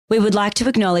We would like to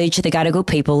acknowledge the Gadigal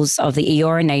peoples of the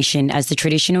Eora Nation as the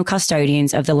traditional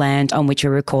custodians of the land on which we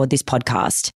record this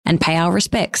podcast, and pay our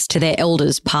respects to their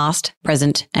elders past,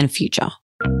 present and future.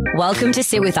 Welcome to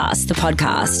Sit With Us, the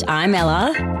podcast. I'm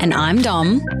Ella. And I'm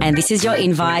Dom. And this is your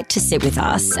invite to sit with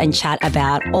us and chat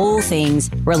about all things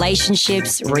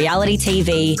relationships, reality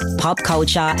TV, pop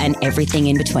culture and everything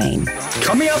in between.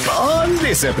 Coming up on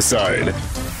this episode.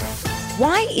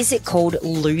 Why is it called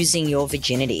losing your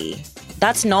virginity?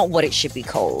 That's not what it should be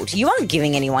called. You aren't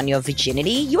giving anyone your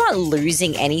virginity. You aren't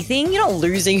losing anything. You're not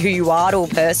losing who you are to a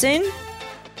person.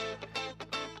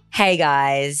 Hey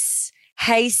guys.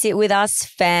 Hey Sit With Us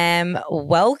fam.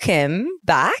 Welcome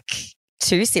back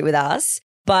to Sit With Us.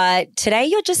 But today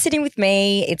you're just sitting with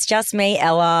me. It's just me,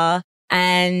 Ella.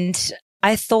 And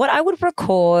I thought I would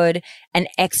record an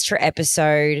extra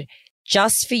episode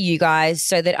just for you guys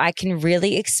so that I can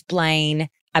really explain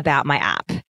about my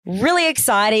app. Really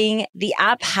exciting. The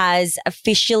app has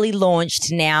officially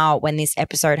launched now when this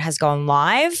episode has gone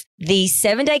live. The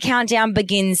 7-day countdown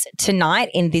begins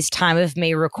tonight in this time of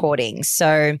me recording.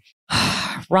 So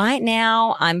right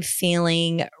now I'm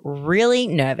feeling really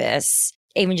nervous.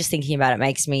 Even just thinking about it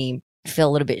makes me feel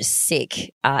a little bit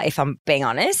sick, if I'm being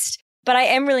honest. But I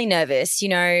am really nervous,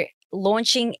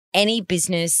 launching any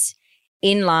business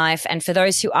in life. And for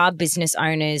those who are business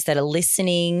owners that are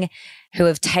listening, who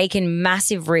have taken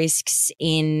massive risks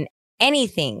in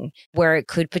anything where it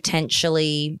could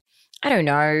potentially,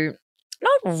 not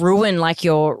ruin like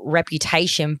your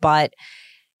reputation, but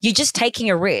you're just taking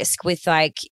a risk with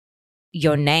like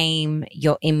your name,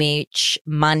 your image,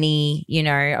 money,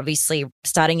 obviously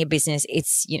starting a business,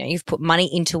 it's, you've put money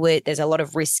into it. There's a lot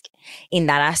of risk in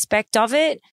that aspect of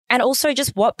it. And also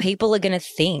just what people are going to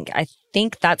think. I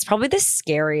think that's probably the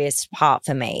scariest part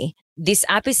for me. This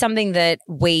app is something that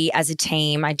we as a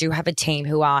team, I do have a team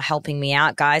who are helping me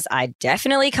out, guys. I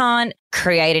definitely can't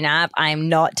create an app. I'm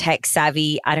not tech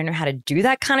savvy. I don't know how to do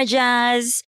that kind of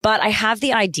jazz, but I have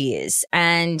the ideas.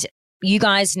 And you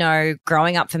guys know,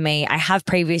 growing up for me, I have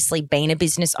previously been a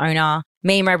business owner.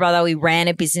 Me and my brother, we ran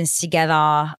a business together.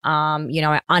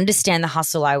 I understand the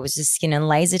hustle. I was a skin and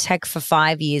laser tech for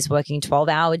 5 years, working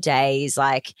 12-hour days.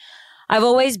 Like, I've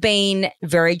always been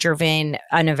very driven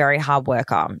and a very hard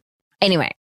worker.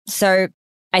 Anyway, so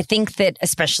I think that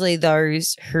especially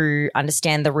those who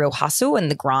understand the real hustle and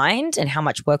the grind and how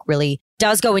much work really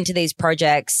does go into these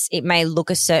projects, it may look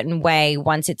a certain way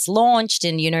once it's launched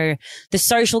and, the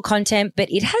social content, but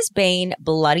it has been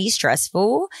bloody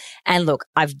stressful. And look,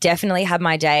 I've definitely had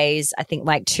my days. I think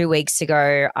like 2 weeks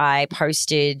ago, I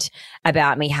posted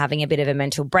about me having a bit of a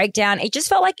mental breakdown. It just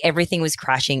felt like everything was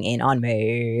crashing in on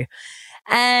me.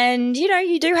 And,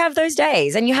 you do have those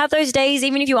days, and you have those days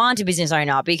even if you aren't a business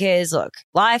owner, because look,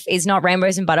 life is not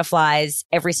rainbows and butterflies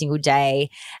every single day.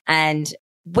 And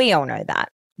we all know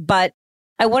that. But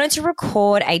I wanted to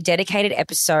record a dedicated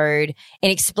episode in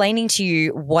explaining to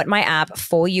you what my app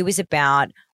For You is about,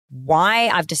 why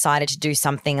I've decided to do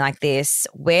something like this,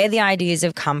 where the ideas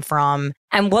have come from,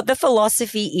 and what the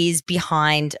philosophy is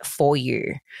behind For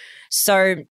You.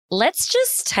 So let's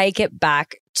just take it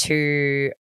back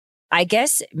to, I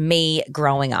guess, me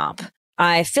growing up.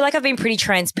 I feel like I've been pretty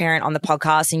transparent on the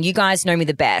podcast, and you guys know me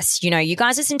the best. You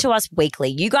guys listen to us weekly.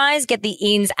 You guys get the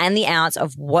ins and the outs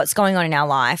of what's going on in our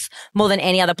life more than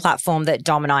any other platform that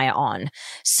Dom and I are on.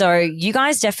 So you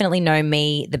guys definitely know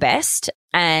me the best.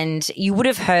 And you would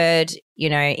have heard,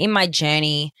 in my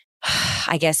journey,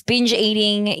 I guess, binge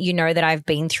eating, that I've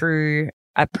been through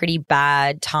a pretty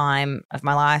bad time of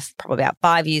my life. Probably about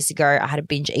 5 years ago, I had a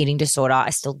binge eating disorder. I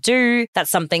still do.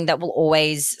 That's something that will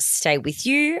always stay with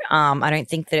you. I don't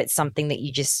think that it's something that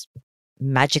you just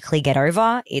magically get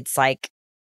over. It's like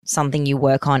something you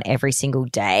work on every single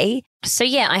day. So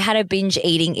yeah, I had a binge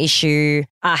eating issue.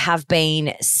 I have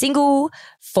been single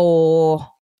for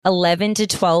 11 to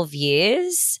 12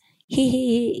 years.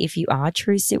 If you are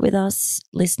true Sit With Us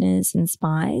listeners and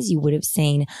spies, you would have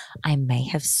seen I may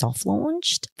have soft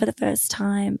launched for the first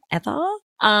time ever.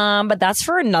 But that's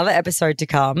for another episode to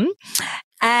come.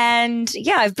 And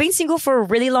yeah, I've been single for a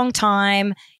really long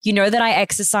time. You know that I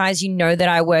exercise, you know that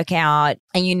I work out,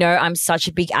 and you know I'm such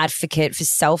a big advocate for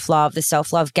self-love, the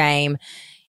self-love game.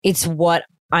 It's what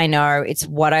I know. It's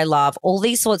what I love. All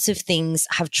these sorts of things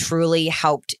have truly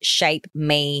helped shape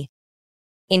me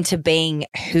into being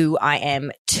who I am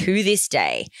to this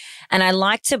day. And I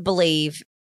like to believe,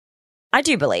 I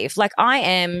do believe, like I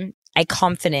am a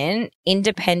confident,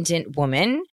 independent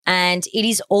woman. And it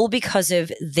is all because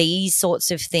of these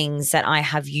sorts of things that I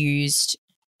have used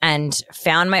and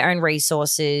found my own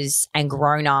resources and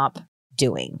grown up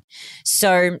doing.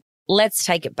 So let's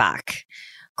take it back.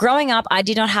 Growing up, I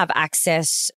did not have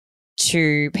access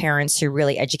to parents who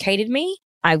really educated me.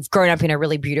 I've grown up in a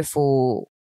really beautiful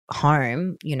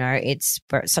home. You know, it's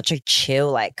such a chill,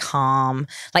 like calm,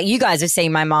 like you guys have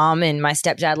seen my mom and my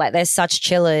stepdad, like they're such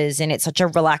chillers and it's such a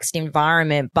relaxed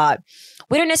environment, but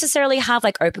we don't necessarily have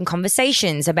like open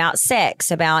conversations about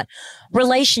sex, about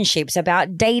relationships,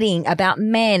 about dating, about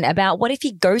men, about what if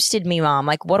he ghosted me, mom?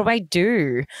 Like, what do I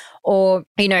do? Or,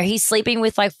 you know, he's sleeping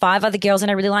with like 5 other girls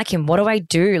and I really like him. What do I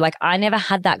do? Like, I never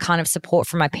had that kind of support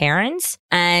from my parents.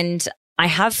 And I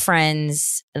have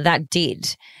friends that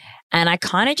did. And I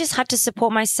kind of just had to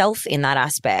support myself in that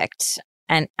aspect.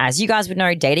 And as you guys would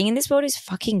know, dating in this world is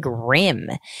fucking grim.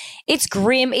 It's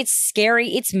grim. It's scary.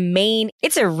 It's mean.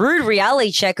 It's a rude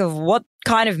reality check of what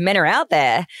kind of men are out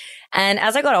there. And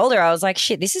as I got older, I was like,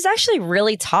 shit, this is actually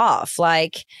really tough.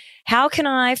 Like, how can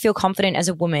I feel confident as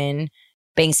a woman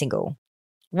being single?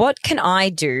 What can I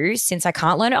do since I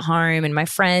can't learn at home and my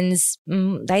friends,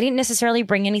 they didn't necessarily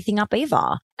bring anything up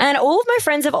either. And all of my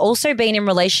friends have also been in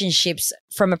relationships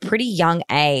from a pretty young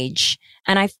age.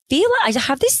 And I feel like I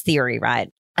have this theory,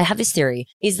 right? I have this theory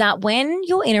is that when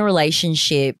you're in a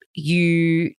relationship,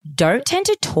 you don't tend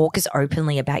to talk as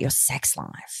openly about your sex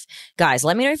life. Guys,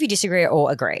 let me know if you disagree or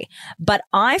agree. But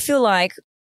I feel like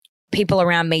people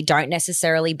around me don't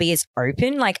necessarily be as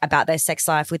open like about their sex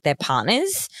life with their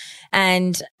partners.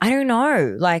 And I don't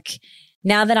know, like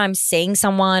now that I'm seeing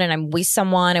someone and I'm with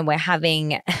someone and we're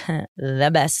having the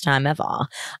best time ever,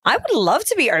 I would love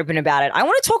to be open about it. I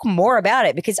want to talk more about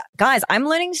it because guys, I'm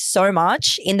learning so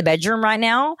much in the bedroom right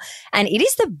now and it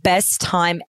is the best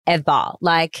time ever.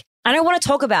 Like, I don't want to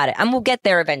talk about it and we'll get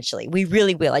there eventually. We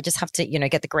really will. I just have to, you know,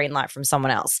 get the green light from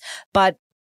someone else. But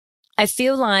I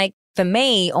feel like for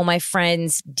me, all my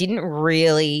friends didn't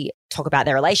really talk about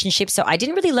their relationships, so I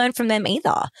didn't really learn from them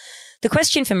either. The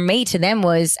question for me to them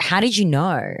was, how did you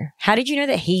know? How did you know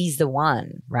that he's the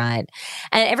one, right?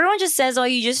 And everyone just says, oh,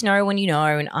 you just know when you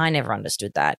know, and I never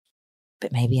understood that.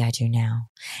 But maybe I do now.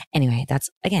 Anyway, that's,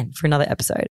 again, for another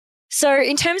episode. So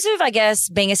in terms of, I guess,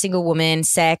 being a single woman,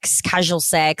 sex, casual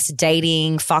sex,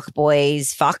 dating, fuck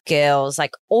boys, fuck girls,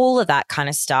 like all of that kind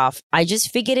of stuff, I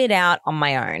just figured it out on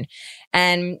my own.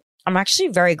 And I'm actually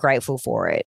very grateful for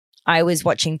it. I was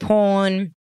watching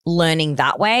porn, learning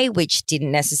that way, which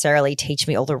didn't necessarily teach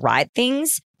me all the right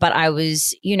things, but I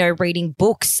was, you know, reading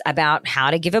books about how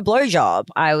to give a blowjob.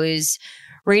 I was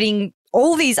reading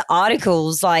all these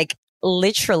articles, like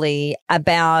literally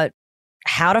about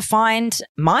how to find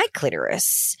my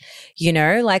clitoris, you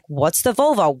know, like what's the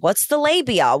vulva? What's the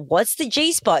labia? What's the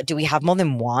G-spot? Do we have more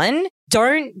than one?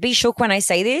 Don't be shook when I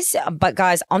say this, but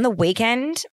guys, on the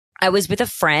weekend, I was with a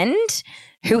friend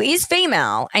who is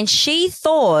female and she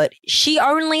thought she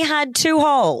only had 2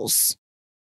 holes.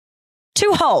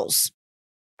 2 holes.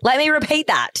 Let me repeat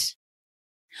that.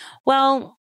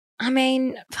 Well, I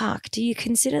mean, fuck, do you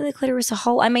consider the clitoris a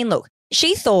hole? I mean, look,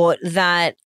 she thought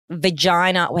that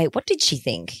what did she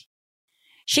think?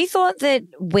 She thought that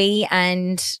we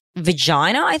and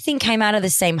vagina, I think, came out of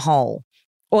the same hole.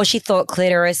 Or she thought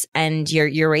clitoris and your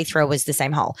urethra was the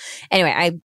same hole. Anyway,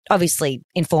 I obviously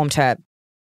informed her,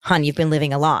 hun, you've been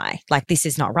living a lie. Like, this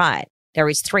is not right. There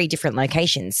is 3 different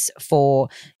locations for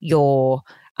your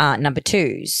number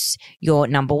 2s, your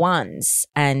number 1s,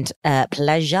 and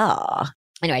pleasure.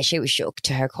 Anyway, she was shook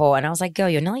to her core. And I was like, girl,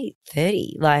 you're nearly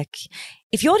 30. Like,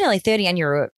 if you're nearly 30 and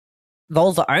you're a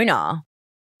vulva owner,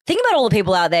 think about all the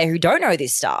people out there who don't know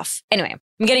this stuff. Anyway,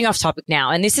 I'm getting off topic now.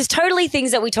 And this is totally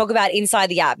things that we talk about inside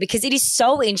the app because it is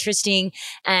so interesting.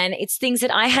 And it's things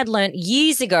that I had learned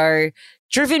years ago,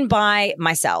 driven by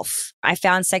myself. I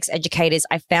found sex educators.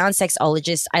 I found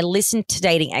sexologists. I listened to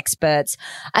dating experts.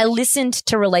 I listened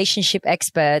to relationship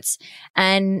experts.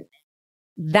 And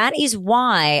that is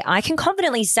why I can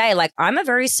confidently say, like, I'm a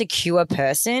very secure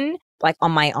person, like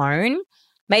on my own.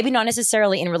 Maybe not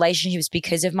necessarily in relationships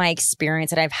because of my experience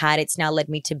that I've had. It's now led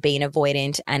me to being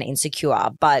avoidant and insecure.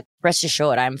 But rest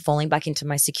assured, I'm falling back into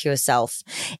my secure self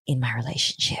in my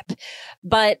relationship.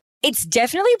 But it's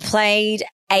definitely played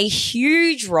a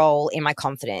huge role in my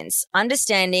confidence,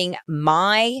 understanding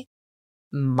my,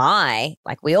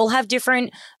 like we all have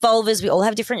different vulvas, we all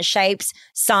have different shapes,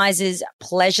 sizes,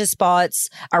 pleasure spots,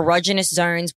 erogenous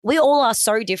zones. We all are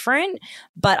so different,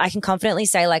 but I can confidently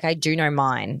say like I do know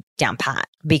mine down pat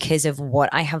because of what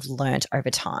I have learnt over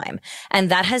time. And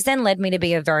that has then led me to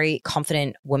be a very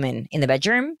confident woman in the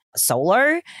bedroom,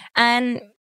 solo, and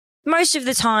most of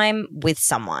the time with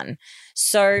someone.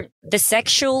 So the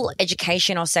sexual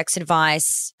education or sex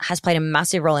advice has played a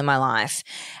massive role in my life.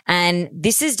 And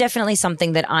this is definitely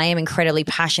something that I am incredibly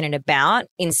passionate about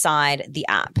inside the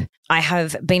app. I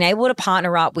have been able to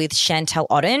partner up with Chantel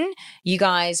Otten. You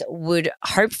guys would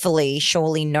hopefully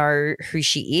surely know who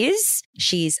she is.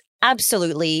 She's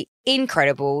absolutely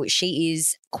incredible. She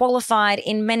is qualified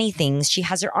in many things. She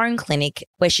has her own clinic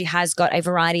where she has got a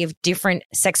variety of different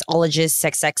sexologists,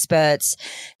 sex experts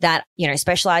that,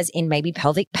 specialize in maybe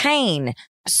pelvic pain.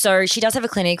 So she does have a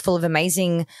clinic full of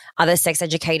amazing other sex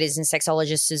educators and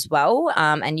sexologists as well.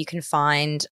 And you can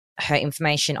find her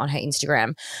information on her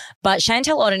Instagram. But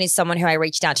Chantel Otten is someone who I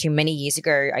reached out to many years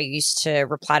ago. I used to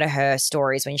reply to her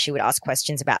stories when she would ask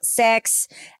questions about sex.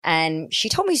 And she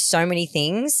told me so many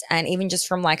things. And even just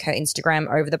from like her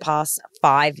Instagram over the past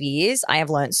 5 years, I have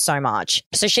learned so much.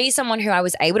 So she's someone who I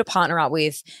was able to partner up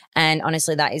with. And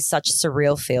honestly, that is such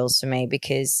surreal feels for me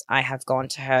because I have gone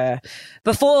to her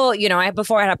before,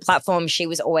 before I had a platform. She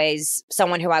was always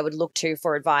someone who I would look to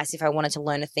for advice if I wanted to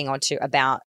learn a thing or two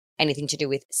about anything to do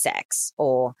with sex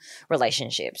or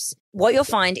relationships. What you'll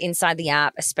find inside the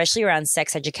app, especially around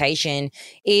sex education,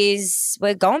 is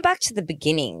we're going back to the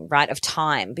beginning, right, of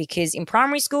time. Because in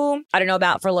primary school, I don't know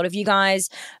about for a lot of you guys,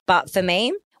 but for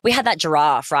me, we had that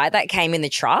giraffe, right, that came in the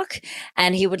truck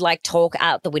and he would like talk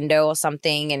out the window or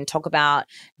something and talk about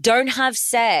don't have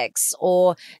sex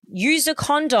or use a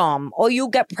condom or you'll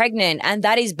get pregnant and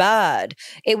that is bad.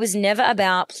 It was never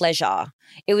about pleasure.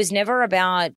 It was never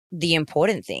about the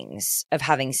important things of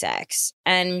having sex.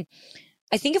 And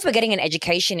I think if we're getting an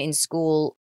education in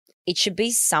school, it should be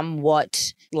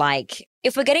somewhat like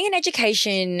if we're getting an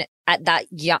education at that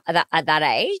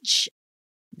age,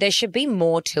 there should be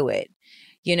more to it.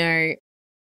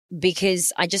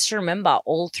 Because I just remember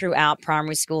all throughout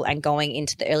primary school and going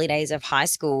into the early days of high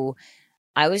school,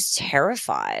 I was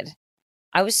terrified.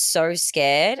 I was so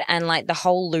scared and like the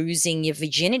whole losing your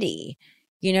virginity.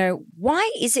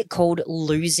 Why is it called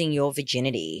losing your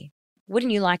virginity?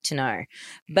 Wouldn't you like to know?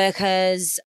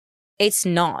 Because it's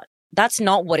not. That's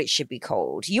not what it should be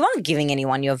called. You aren't giving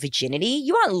anyone your virginity.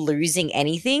 You aren't losing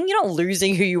anything. You're not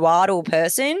losing who you are to a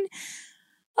person.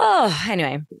 Oh,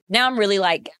 anyway, now I'm really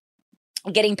like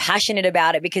getting passionate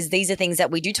about it because these are things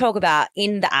that we do talk about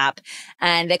in the app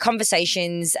and they're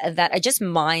conversations that are just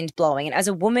mind blowing. And as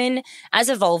a woman, as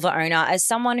a vulva owner, as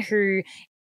someone who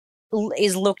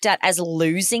is looked at as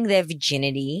losing their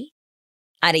virginity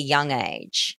at a young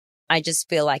age, I just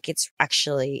feel like it's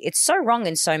so wrong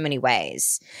in so many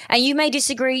ways. And you may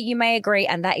disagree, you may agree,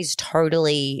 and that is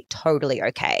totally, totally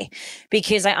okay.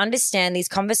 Because I understand these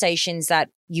conversations that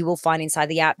you will find inside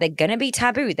the app, they're going to be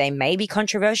taboo. They may be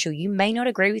controversial. You may not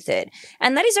agree with it.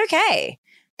 And that is okay.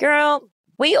 Girl,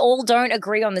 we all don't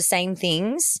agree on the same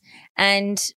things.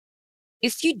 And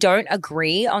if you don't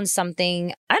agree on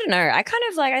something, I don't know. I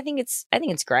think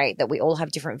it's great that we all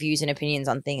have different views and opinions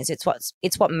on things.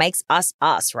 It's what makes us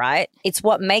us, right? It's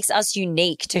what makes us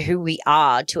unique to who we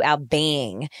are, to our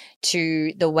being,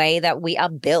 to the way that we are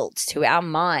built, to our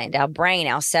mind, our brain,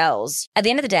 our cells. At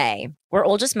the end of the day, we're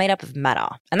all just made up of matter.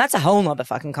 And that's a whole nother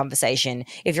fucking conversation.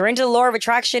 If you're into the law of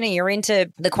attraction and you're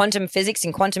into the quantum physics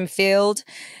and quantum field,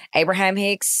 Abraham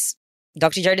Hicks,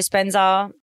 Dr. Joe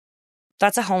Dispenza,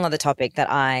 that's a whole nother topic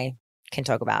that I can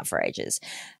talk about for ages.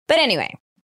 But anyway,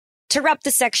 to wrap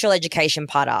the sexual education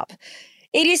part up,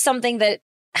 it is something that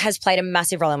has played a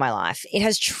massive role in my life. It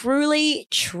has truly,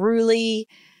 truly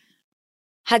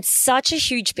had such a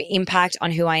huge impact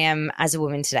on who I am as a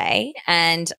woman today.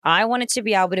 And I wanted to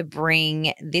be able to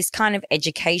bring this kind of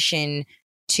education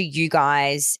to you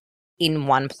guys in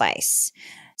one place.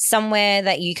 Somewhere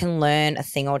that you can learn a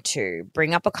thing or two,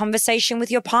 bring up a conversation with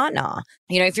your partner.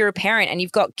 If you're a parent and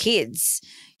you've got kids,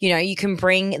 you can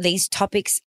bring these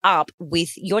topics up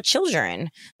with your children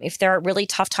if there are really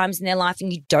tough times in their life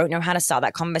and you don't know how to start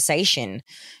that conversation.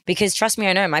 Because trust me,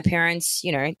 I know my parents,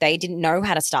 they didn't know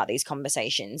how to start these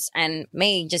conversations. And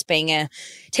me just being a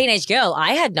teenage girl,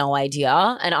 I had no idea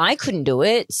and I couldn't do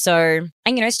it. So,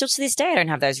 and still to this day, I don't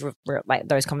have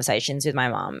those conversations with my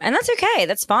mom. And that's okay.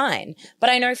 That's fine.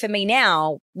 But I know for me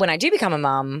now, when I do become a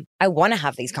mom, I want to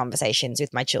have these conversations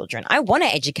with my children. I want to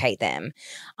educate them.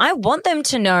 I want them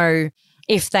to know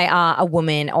if they are a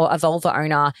woman or a vulva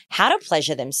owner, how to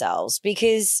pleasure themselves.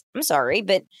 Because I'm sorry,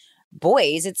 but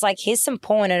boys, it's like, here's some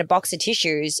porn and a box of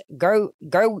tissues. Go,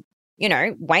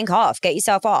 wank off, get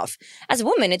yourself off. As a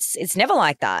woman, it's never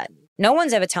like that. No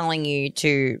one's ever telling you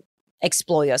to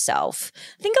explore yourself.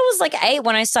 I think I was like 8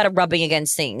 when I started rubbing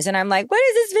against things and I'm like, what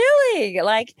is this feeling?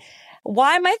 Like,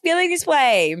 why am I feeling this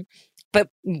way? But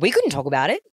we couldn't talk about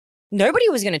it. Nobody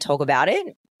was going to talk about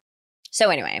it. So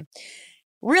anyway,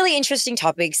 really interesting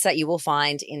topics that you will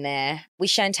find in there with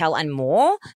Chantel and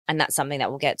more. And that's something that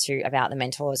we'll get to about the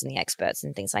mentors and the experts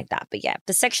and things like that. But yeah,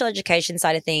 the sexual education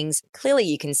side of things, clearly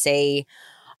you can see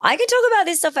I could talk about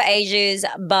this stuff for ages,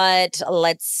 but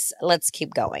let's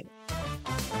keep going.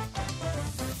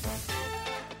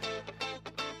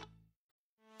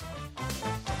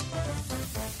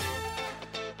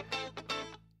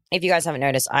 If you guys haven't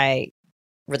noticed, I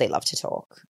really love to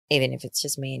talk, even if it's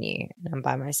just me and you and I'm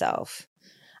by myself.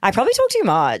 I probably talk too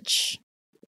much,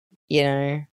 you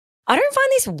know. I don't find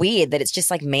this weird that it's just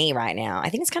like me right now. I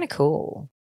think it's kind of cool.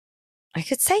 I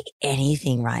could say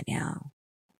anything right now.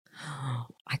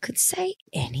 I could say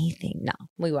anything. No,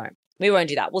 we won't. We won't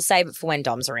do that. We'll save it for when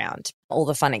Dom's around. All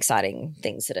the fun, exciting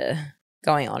things that are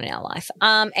going on in our life.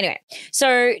 Anyway,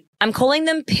 so I'm calling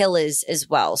them pillars as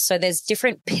well. So there's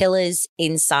different pillars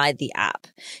inside the app.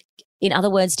 In other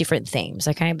words, different themes,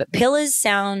 okay? But pillars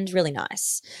sound really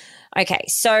nice. Okay,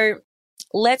 so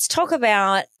let's talk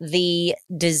about the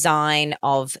design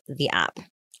of the app.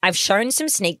 I've shown some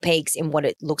sneak peeks in what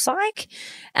it looks like.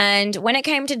 And when it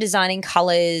came to designing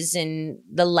colors and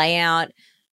the layout,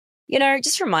 you know,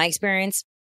 just from my experience,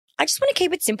 I just want to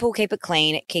keep it simple, keep it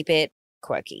clean, keep it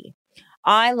quirky.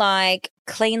 I like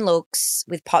clean looks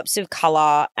with pops of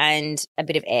color and a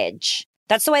bit of edge.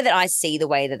 That's the way that I see the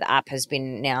way that the app has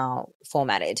been now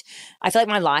formatted. I feel like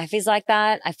my life is like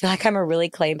that. I feel like I'm a really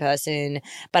clean person,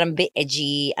 but I'm a bit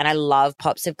edgy and I love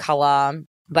pops of color,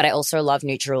 but I also love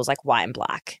neutrals like white and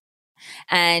black.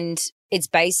 And it's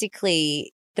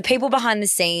basically the people behind the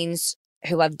scenes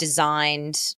who have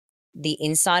designed the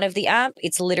inside of the app.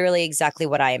 It's literally exactly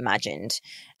what I imagined.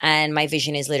 And my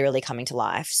vision is literally coming to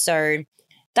life. So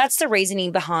that's the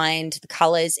reasoning behind the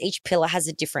colors. Each pillar has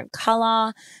a different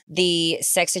color. The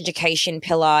sex education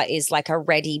pillar is like a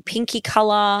reddy pinky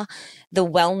color. The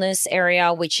wellness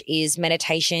area, which is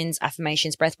meditations,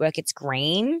 affirmations, breathwork, it's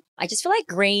green. I just feel like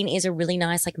green is a really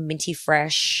nice, like minty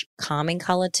fresh, calming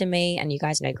color to me. And you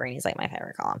guys know green is like my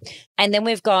favorite color. And then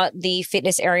we've got the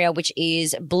fitness area, which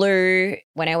is blue.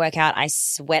 When I work out, I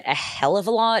sweat a hell of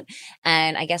a lot.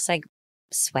 And I guess like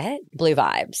sweat, blue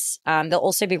vibes. There'll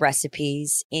also be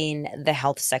recipes in the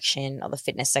health section or the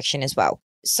fitness section as well.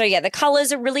 So yeah, the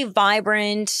colors are really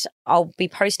vibrant. I'll be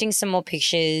posting some more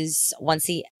pictures once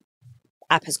the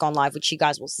app has gone live, which you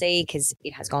guys will see because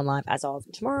it has gone live as of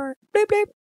tomorrow. Bloop, bloop.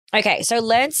 Okay, so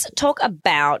let's talk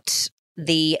about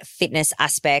the fitness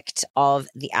aspect of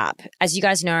the app. As you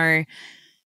guys know,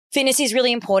 fitness is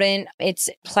really important. It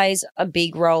plays a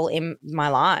big role in my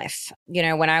life. You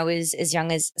know, when I was as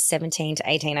young as 17 to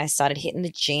 18, I started hitting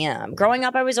the gym. Growing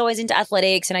up, I was always into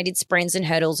athletics and I did sprints and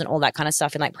hurdles and all that kind of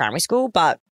stuff in like primary school.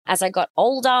 But as I got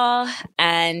older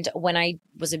and when I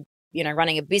was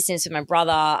running a business with my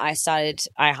brother, I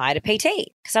hired a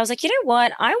PT because I was like, you know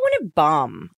what? I want a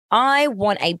bum. I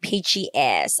want a peachy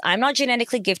ass. I'm not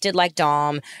genetically gifted like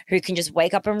Dom, who can just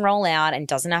wake up and roll out and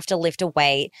doesn't have to lift a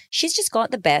weight. She's just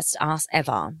got the best ass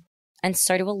ever. And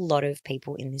so do a lot of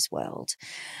people in this world.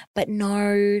 But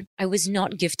no, I was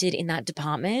not gifted in that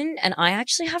department. And I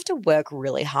actually have to work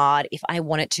really hard if I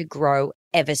want it to grow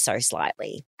ever so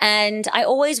slightly. And I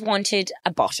always wanted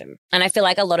a bottom. And I feel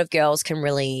like a lot of girls can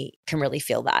really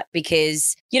feel that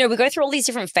because, you know, we go through all these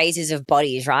different phases of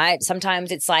bodies, right?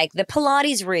 Sometimes it's like the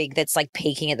Pilates rig that's like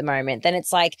peaking at the moment. Then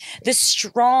it's like the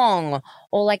strong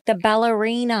or like the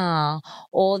ballerina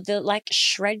or the like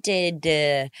shredded.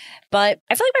 But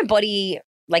I feel like my body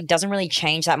like doesn't really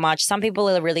change that much. Some people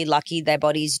are really lucky their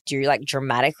bodies do like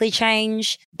dramatically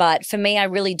change. But for me, I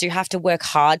really do have to work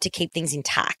hard to keep things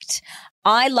intact.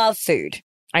 I love food,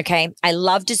 okay? I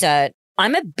love dessert.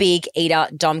 I'm a big eater.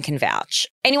 Dom can vouch.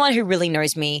 Anyone who really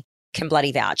knows me can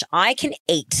bloody vouch. I can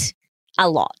eat a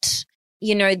lot.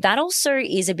 You know, that also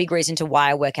is a big reason to why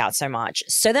I work out so much,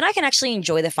 so that I can actually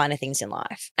enjoy the finer things in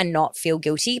life and not feel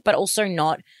guilty, but also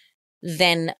not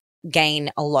then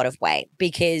gain a lot of weight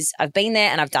because I've been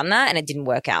there and I've done that and it didn't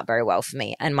work out very well for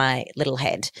me and my little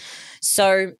head.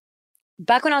 So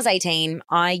back when I was 18,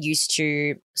 I used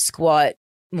to squat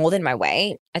more than my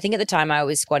weight. I think at the time I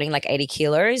was squatting like 80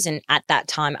 kilos. And at that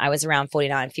time I was around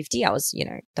 49, 50. I was,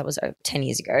 that was 10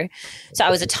 years ago. So I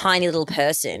was a tiny little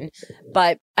person,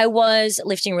 but I was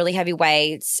lifting really heavy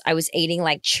weights. I was eating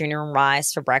like tuna and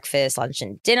rice for breakfast, lunch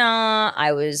and dinner.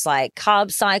 I was like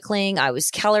carb cycling. I was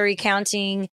calorie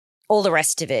counting, all the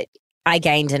rest of it. I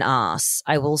gained an ass,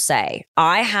 I will say.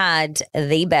 I had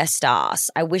the best ass.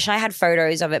 I wish I had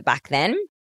photos of it back then,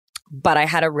 but I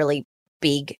had a really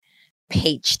big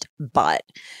peached butt.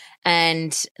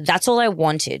 And that's all I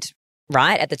wanted,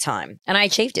 right, at the time. And I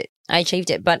achieved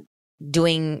it. But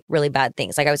doing really bad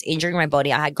things. Like I was injuring my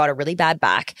body. I had got a really bad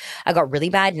back. I got really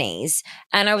bad knees.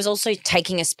 And I was also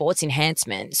taking a sports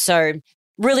enhancement. So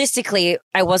realistically,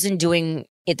 I wasn't doing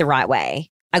it the right way.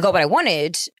 I got what I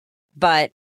wanted,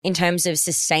 but in terms of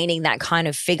sustaining that kind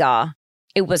of figure,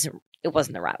 it wasn't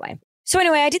the right way. So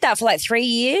anyway, I did that for like 3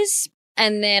 years.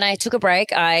 And then I took a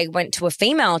break. I went to a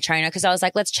female trainer because I was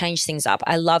like, let's change things up.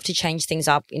 I love to change things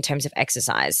up in terms of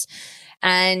exercise.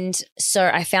 And so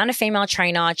I found a female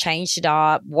trainer, changed it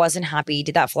up, wasn't happy,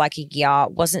 did that for like a year,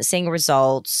 wasn't seeing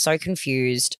results, so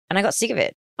confused. And I got sick of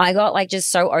it. I got like just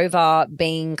so over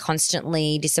being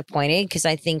constantly disappointed because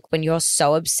I think when you're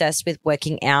so obsessed with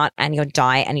working out and your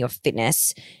diet and your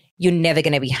fitness, you're never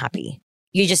going to be happy.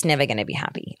 You're just never going to be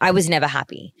happy. I was never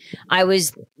happy. I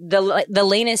was the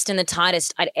leanest and the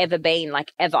tightest I'd ever been,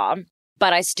 like ever,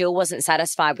 but I still wasn't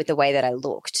satisfied with the way that I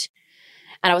looked.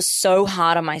 And I was so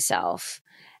hard on myself.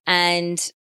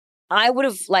 And I would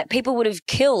have, like, people would have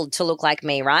killed to look like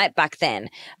me, right, back then.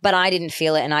 But I didn't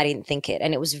feel it and I didn't think it.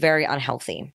 And it was very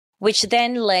unhealthy, which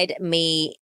then led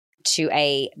me to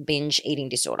a binge eating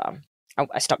disorder.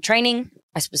 I stopped training.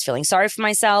 I was feeling sorry for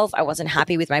myself. I wasn't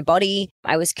happy with my body.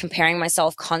 I was comparing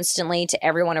myself constantly to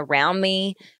everyone around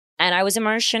me. And I was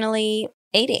emotionally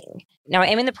eating. Now, I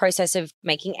am in the process of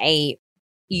making a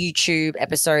YouTube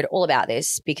episode all about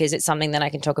this because it's something that I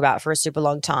can talk about for a super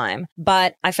long time.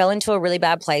 But I fell into a really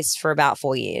bad place for about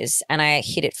 4 years and I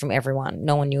hid it from everyone.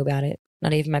 No one knew about it.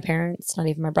 Not even my parents, not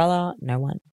even my brother, no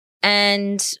one.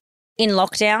 And in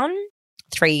lockdown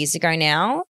 3 years ago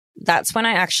now, that's when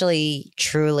I actually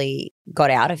truly got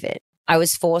out of it. I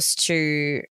was forced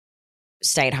to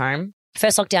stay at home.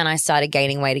 First lockdown, I started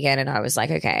gaining weight again and I was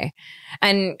like, okay.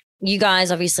 And you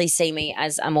guys obviously see me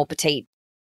as a more petite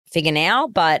figure now,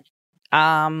 but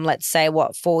let's say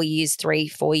 4 years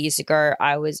ago,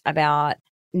 I was about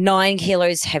 9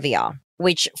 kilos heavier,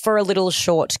 which for a little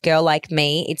short girl like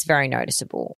me, it's very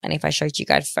noticeable. And if I showed you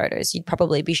guys photos, you'd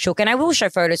probably be shook. And I will show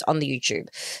photos on the YouTube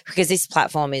because this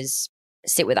platform is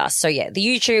Sit With Us. So yeah, the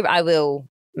YouTube I will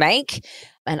make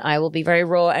and I will be very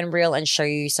raw and real and show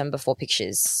you some before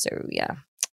pictures. So yeah,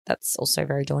 that's also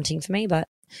very daunting for me, but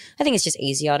I think it's just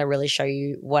easier to really show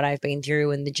you what I've been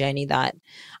through and the journey that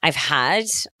I've had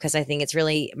because I think it's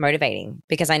really motivating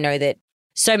because I know that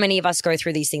so many of us go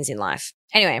through these things in life.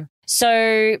 Anyway,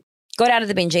 so got out of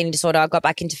the binge eating disorder, got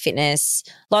back into fitness,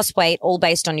 lost weight, all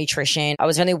based on nutrition. I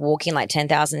was only walking like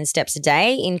 10,000 steps a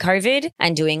day in COVID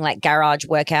and doing like garage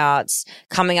workouts,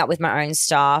 coming up with my own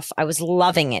stuff. I was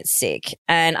loving it sick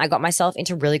and I got myself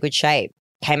into really good shape.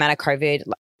 Came out of COVID,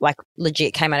 like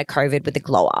legit came out of COVID with a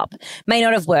glow up. May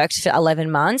not have worked for 11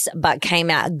 months, but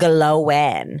came out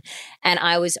glowing. And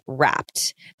I was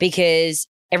wrapped because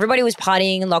everybody was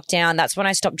partying in lockdown. That's when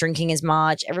I stopped drinking as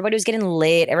much. Everybody was getting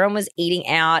lit. Everyone was eating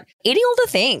out, eating all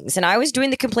the things. And I was doing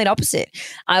the complete opposite.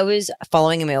 I was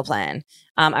following a meal plan.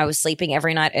 I was sleeping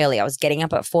every night early. I was getting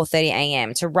up at 4:30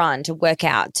 a.m. to run, to work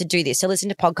out, to do this, to listen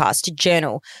to podcasts, to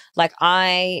journal. Like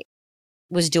I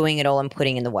was doing it all and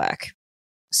putting in the work.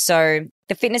 So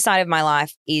the fitness side of my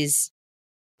life is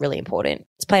really important.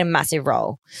 It's played a massive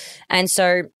role. And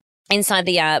so inside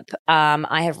the app,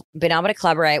 I have been able to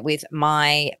collaborate with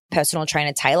my personal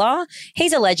trainer, Taylor.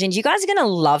 He's a legend. You guys are going to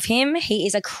love him. He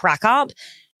is a crack up,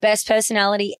 best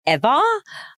personality ever.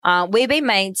 We've been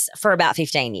mates for about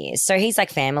 15 years. So he's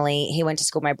like family. He went to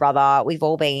school with my brother. We've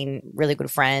all been really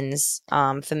good friends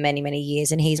for many, many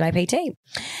years. And he's my PT.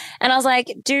 And I was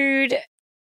like, dude,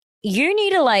 you need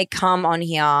to like come on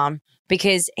here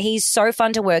because he's so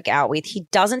fun to work out with. He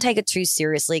doesn't take it too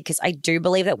seriously because I do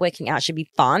believe that working out should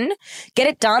be fun. Get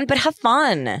it done, but have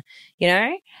fun, you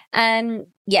know? And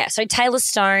yeah, so Taylor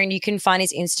Stone, you can find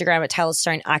his Instagram at Taylor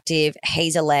Stone Active.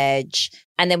 He's a ledge.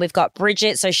 And then we've got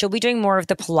Bridget. So she'll be doing more of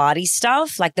the Pilates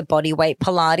stuff, like the body weight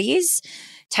Pilates.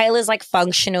 Taylor's like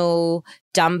functional,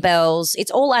 dumbbells.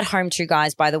 It's all at home too,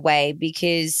 guys, by the way,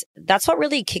 because that's what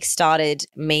really kickstarted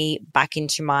me back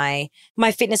into my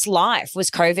fitness life was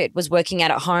COVID, was working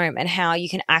out at home and how you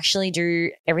can actually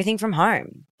do everything from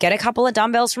home. Get a couple of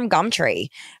dumbbells from Gumtree,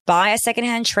 buy a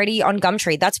secondhand treadie on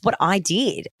Gumtree. That's what I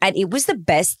did. And it was the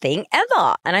best thing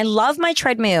ever. And I love my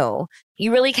treadmill.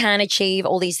 You really can achieve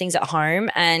all these things at home.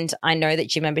 And I know that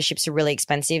gym memberships are really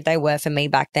expensive. They were for me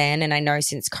back then. And I know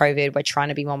since COVID, we're trying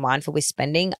to be more mindful with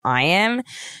spending. I am.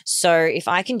 So if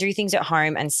I can do things at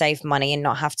home and save money and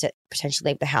not have to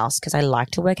potentially leave the house because I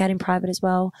like to work out in private as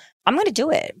well, I'm going to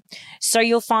do it. So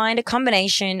you'll find a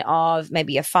combination of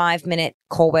maybe a 5-minute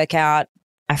core workout,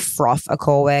 a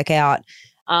core workout.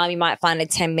 You might find a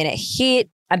 10-minute HIIT,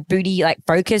 a booty like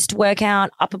focused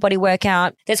workout, upper body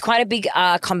workout. There's quite a big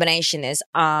combination. There's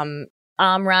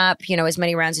wrap, as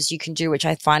many rounds as you can do, which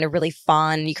I find are really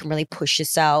fun. You can really push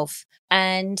yourself.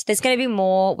 And there's going to be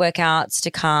more workouts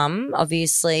to come.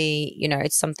 Obviously,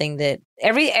 it's something that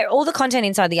all the content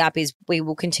inside the app is we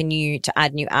will continue to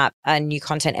add new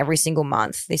content every single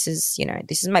month. This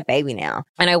is my baby now.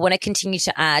 And I want to continue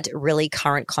to add really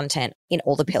current content in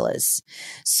all the pillars.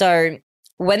 So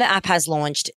when the app has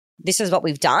launched, this is what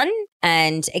we've done,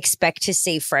 and expect to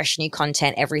see fresh new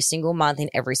content every single month in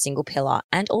every single pillar,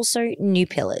 and also new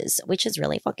pillars, which is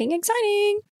really fucking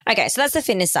exciting. Okay, so that's the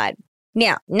fitness side.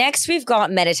 Now, next we've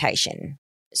got meditation.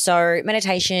 So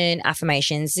meditation,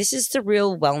 affirmations, this is the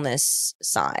real wellness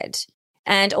side.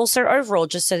 And also overall,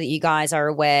 just so that you guys are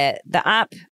aware, the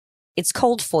app, it's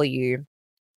called For You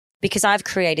because I've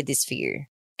created this for you.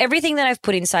 Everything that I've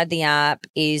put inside the app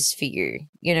is for you.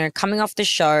 Coming off the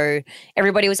show,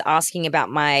 everybody was asking about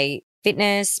my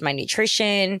fitness, my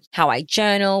nutrition, how I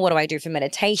journal, what do I do for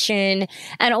meditation,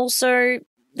 and also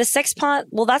the sex part,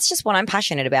 well, that's just what I'm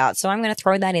passionate about. So I'm going to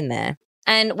throw that in there.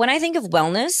 And when I think of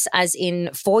wellness, as in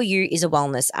For You is a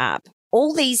wellness app,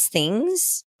 all these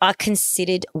things are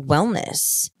considered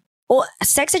wellness. Or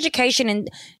sex education and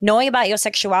knowing about your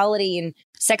sexuality and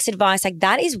sex advice, like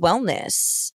that is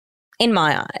wellness in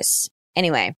my eyes.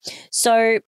 Anyway,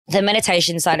 so the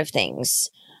meditation side of things,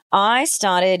 I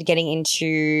started getting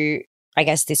into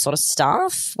this sort of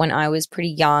stuff when I was pretty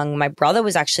young. My brother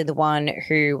was actually the one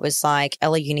who was like,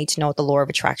 Ella, you need to know what the law of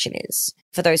attraction is.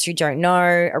 For those who don't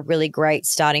know, a really great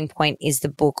starting point is the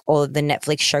book or the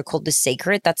Netflix show called The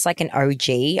Secret. That's like an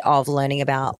OG of learning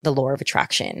about the law of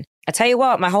attraction. I tell you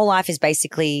what, my whole life has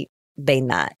basically been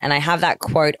that. And I have that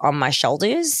quote on my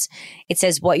shoulders. It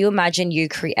says, what you imagine, you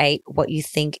create, what you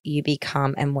think, you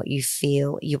become, and what you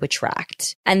feel, you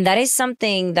attract. And that is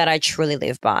something that I truly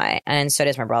live by. And so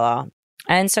does my brother.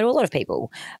 And so do a lot of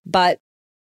people. But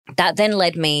that then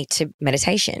led me to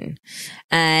meditation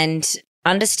and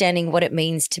understanding what it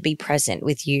means to be present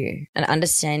with you, and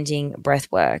understanding breath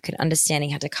work, and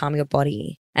understanding how to calm your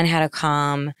body and how to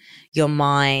calm your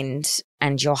mind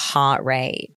and your heart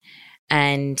rate,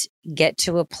 and get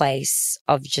to a place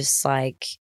of just like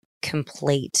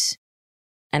complete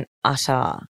and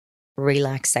utter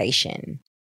relaxation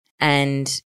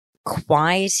and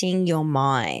quieting your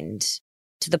mind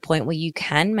to the point where you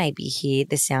can maybe hear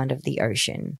the sound of the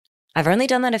ocean. I've only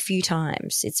done that a few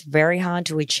times. It's very hard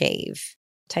to achieve.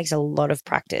 It takes a lot of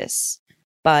practice.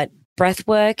 But breath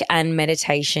work and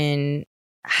meditation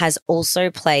has also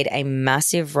played a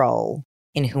massive role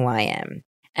in who I am.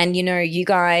 And, you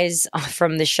guys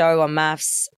from the show on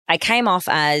Maths, I came off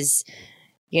as,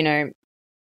 Ella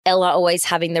always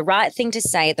having the right thing to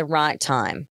say at the right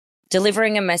time,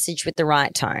 delivering a message with the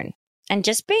right tone, and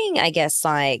just being,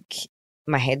 like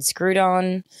my head screwed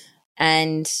on.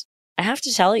 And I have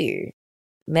to tell you,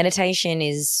 meditation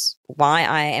is why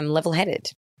I am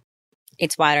level-headed.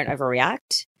 It's why I don't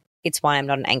overreact. It's why I'm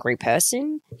not an angry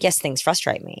person. Yes, things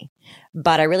frustrate me,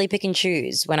 but I really pick and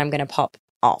choose when I'm going to pop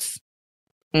off.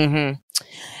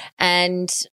 And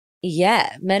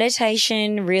yeah,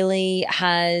 meditation really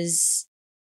has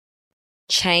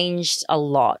changed a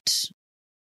lot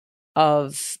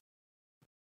of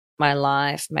my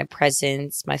life, my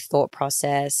presence, my thought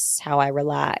process, how I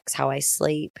relax, how I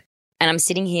sleep. And I'm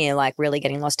sitting here like really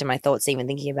getting lost in my thoughts, even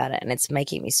thinking about it, and it's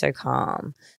making me so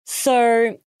calm.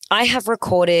 So I have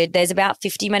recorded, there's about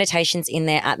 50 meditations in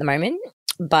there at the moment,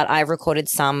 but I've recorded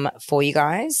some for you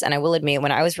guys. And I will admit,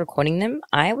 when I was recording them,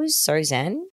 I was so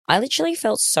zen. I literally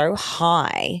felt so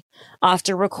high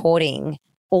after recording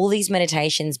all these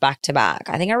meditations back to back.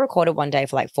 I think I recorded one day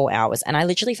for like 4 hours, and I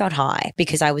literally felt high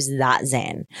because I was that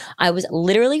zen. I was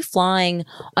literally flying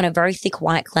on a very thick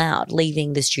white cloud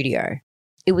leaving the studio.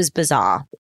 It was bizarre,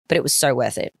 but it was so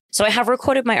worth it. So I have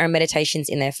recorded my own meditations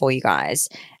in there for you guys.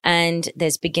 And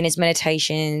there's beginners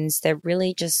meditations. They're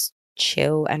really just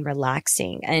chill and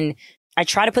relaxing. And I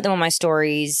try to put them on my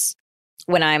stories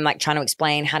when I'm like trying to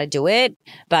explain how to do it.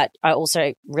 But I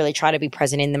also really try to be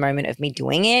present in the moment of me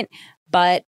doing it.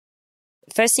 But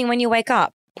first thing when you wake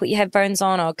up, put your headphones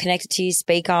on or connect it to your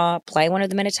speaker, play one of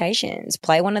the meditations,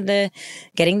 play one of the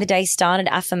getting the day started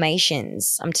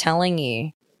affirmations. I'm telling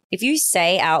you, if you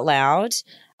say out loud,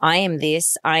 I am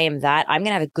this, I am that, I'm going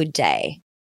to have a good day.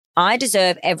 I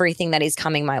deserve everything that is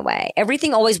coming my way.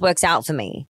 Everything always works out for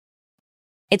me.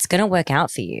 It's going to work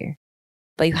out for you,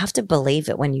 but you have to believe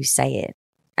it when you say it.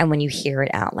 And when you hear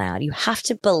it out loud, you have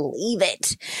to believe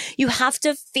it. You have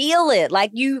to feel it.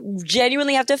 Like you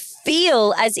genuinely have to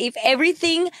feel as if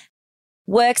everything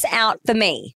works out for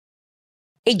me.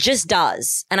 It just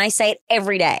does. And I say it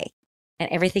every day, and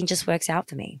everything just works out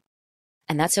for me.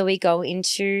 And that's where we go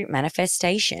into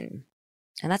manifestation.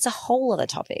 And that's a whole other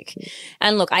topic.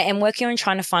 And look, I am working on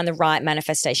trying to find the right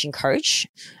manifestation coach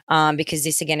because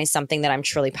this, again, is something that I'm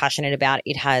truly passionate about.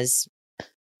 It has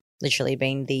literally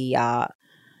been the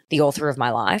author of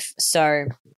my life. So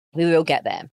we will get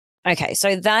there. Okay,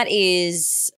 so that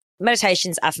is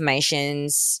meditations,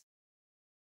 affirmations,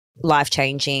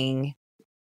 life-changing.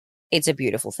 It's a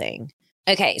beautiful thing.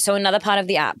 Okay, so another part of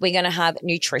the app, we're going to have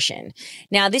nutrition.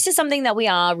 Now, this is something that we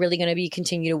are really going to be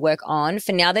continue to work on.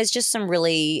 For now, there's just some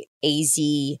really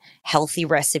easy, healthy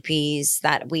recipes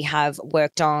that we have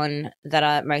worked on that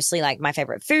are mostly like my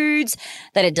favorite foods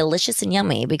that are delicious and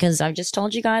yummy because I've just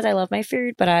told you guys I love my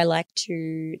food, but I like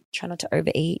to try not to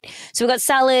overeat. So we've got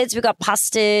salads, we've got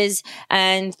pastas,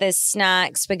 and there's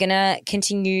snacks. We're going to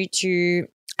continue to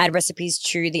add recipes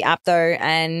to the app though,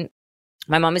 and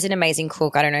my mom is an amazing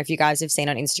cook. I don't know if you guys have seen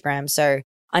on Instagram. So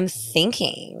I'm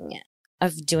thinking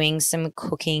of doing some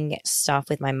cooking stuff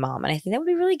with my mom. And I think that would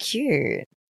be really cute.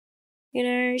 You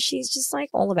know, she's just like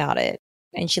all about it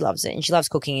and she loves it and she loves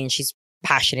cooking and she's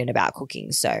passionate about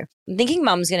cooking. So I'm thinking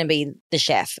mum's going to be the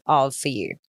chef for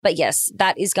you. But yes,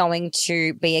 that is going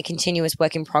to be a continuous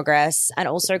work in progress. And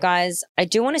also, guys, I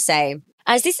do want to say,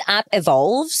 as this app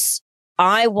evolves,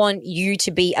 I want you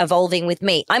to be evolving with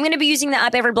me. I'm going to be using the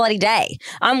app every bloody day.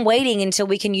 I'm waiting until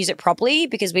we can use it properly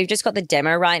because we've just got the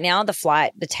demo right now,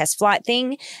 the test flight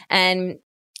thing. And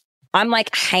I'm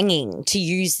like hanging to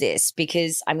use this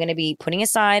because I'm going to be putting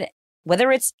aside,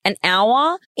 whether it's an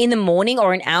hour in the morning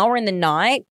or an hour in the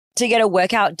night to get a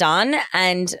workout done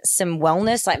and some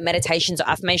wellness like meditations or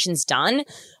affirmations done.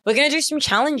 We're going to do some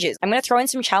challenges. I'm going to throw in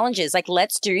some challenges. Like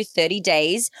let's do 30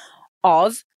 days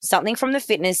of something from the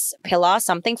fitness pillar,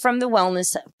 something from the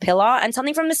wellness pillar, and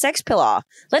something from the sex pillar.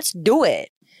 Let's do it.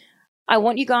 I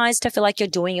want you guys to feel like you're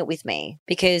doing it with me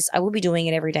because I will be doing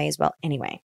it every day as well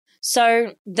anyway.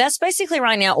 So that's basically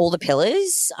right now all the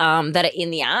pillars that are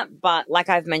in the app. But like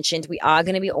I've mentioned, we are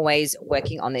going to be always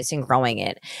working on this and growing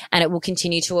it, and it will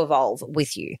continue to evolve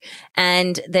with you.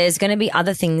 And there's going to be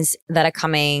other things that are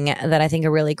coming that I think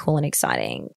are really cool and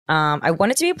exciting. I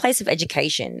want it to be a place of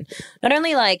education, not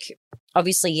only like,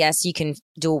 obviously, yes, you can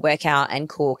do a workout and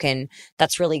cook, and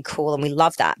that's really cool, and we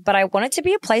love that. But I want it to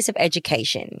be a place of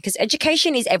education because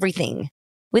education is everything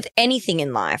with anything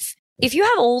in life. If you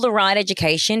have all the right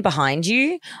education behind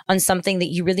you on something that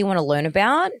you really want to learn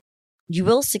about, you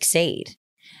will succeed.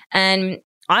 And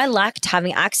I lacked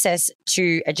having access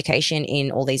to education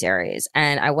in all these areas,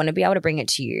 and I want to be able to bring it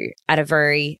to you at a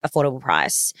very affordable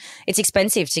price. It's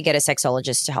expensive to get a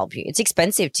sexologist to help you. It's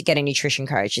expensive to get a nutrition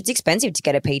coach. It's expensive to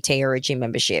get a PT or a gym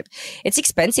membership. It's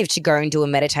expensive to go and do a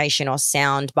meditation or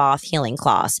sound bath healing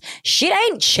class. Shit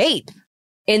ain't cheap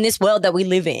in this world that we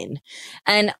live in.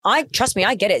 And trust me,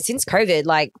 I get it. Since COVID,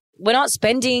 like we're not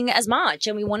spending as much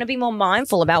and we want to be more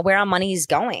mindful about where our money is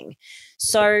going.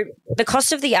 So the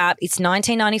cost of the app, it's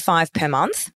 $19.95 per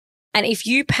month. And if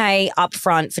you pay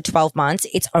upfront for 12 months,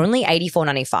 it's only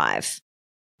 $84.95.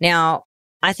 Now,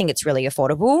 I think it's really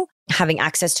affordable having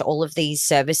access to all of these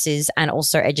services and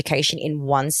also education in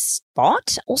one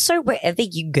spot. Also, wherever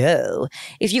you go,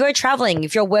 if you go traveling,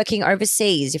 if you're working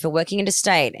overseas, if you're working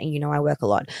interstate, and you know I work a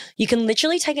lot, you can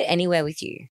literally take it anywhere with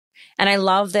you. And I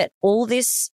love that all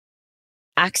this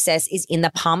access is in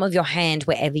the palm of your hand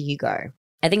wherever you go.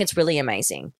 I think it's really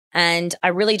amazing. And I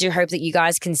really do hope that you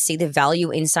guys can see the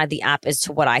value inside the app as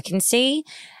to what I can see.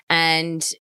 And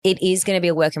it is going to be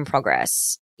a work in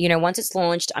progress. You know, once it's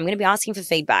launched, I'm going to be asking for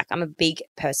feedback. I'm a big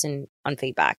person on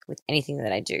feedback with anything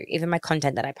that I do, even my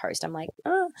content that I post. I'm like,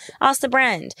 ask the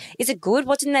brand. Is it good?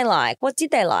 What didn't they like? What did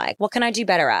they like? What can I do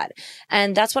better at?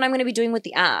 And that's what I'm going to be doing with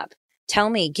the app. Tell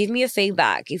me, give me your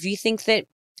feedback. If you think that,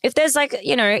 if there's like,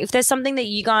 you know, if there's something that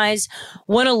you guys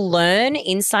want to learn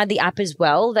inside the app as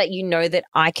well that you know that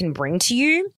I can bring to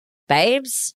you,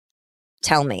 babes,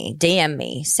 tell me, DM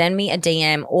me, send me a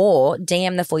DM or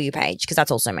DM the For You page because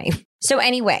that's also me. So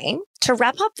anyway, to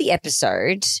wrap up the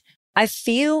episode, I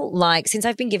feel like since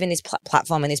I've been given this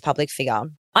platform and this public figure,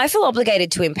 I feel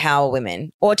obligated to empower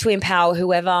women or to empower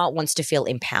whoever wants to feel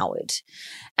empowered.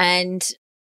 And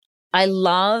I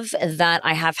love that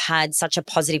I have had such a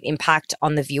positive impact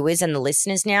on the viewers and the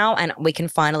listeners now, and we can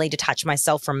finally detach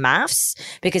myself from maths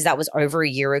because that was over a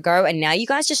year ago. And now you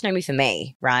guys just know me for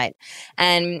me, right?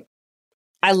 And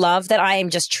I love that I am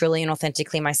just truly and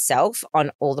authentically myself on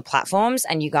all the platforms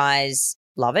and you guys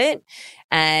love it.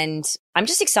 And I'm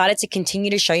just excited to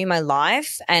continue to show you my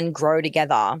life and grow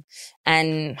together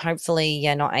and hopefully,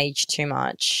 not age too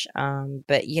much.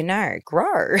 But,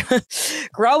 grow,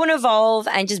 grow and evolve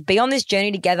and just be on this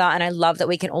journey together. And I love that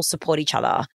we can all support each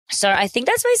other. So I think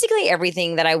that's basically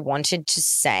everything that I wanted to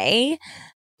say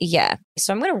yeah,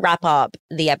 so I'm going to wrap up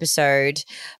the episode.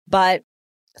 But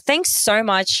thanks so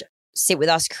much, Sit With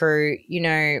Us crew. You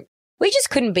know, we just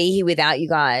couldn't be here without you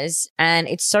guys. And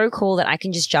it's so cool that I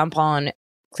can just jump on,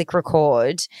 click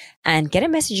record, and get a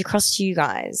message across to you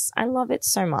guys. I love it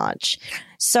so much.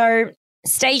 So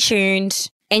stay tuned.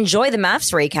 Enjoy the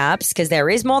maths recaps because there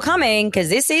is more coming because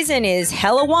this season is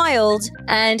hella wild.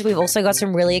 And we've also got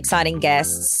some really exciting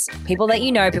guests, people that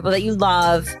you know, people that you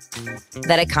love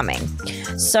that are coming.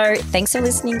 So thanks for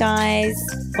listening, guys.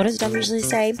 What does Dom usually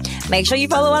say? Make sure you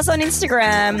follow us on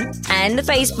Instagram and the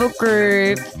Facebook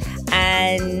group.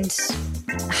 And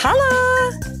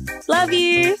holla. Love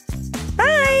you.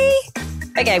 Bye.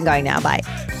 Okay, I'm going now. Bye.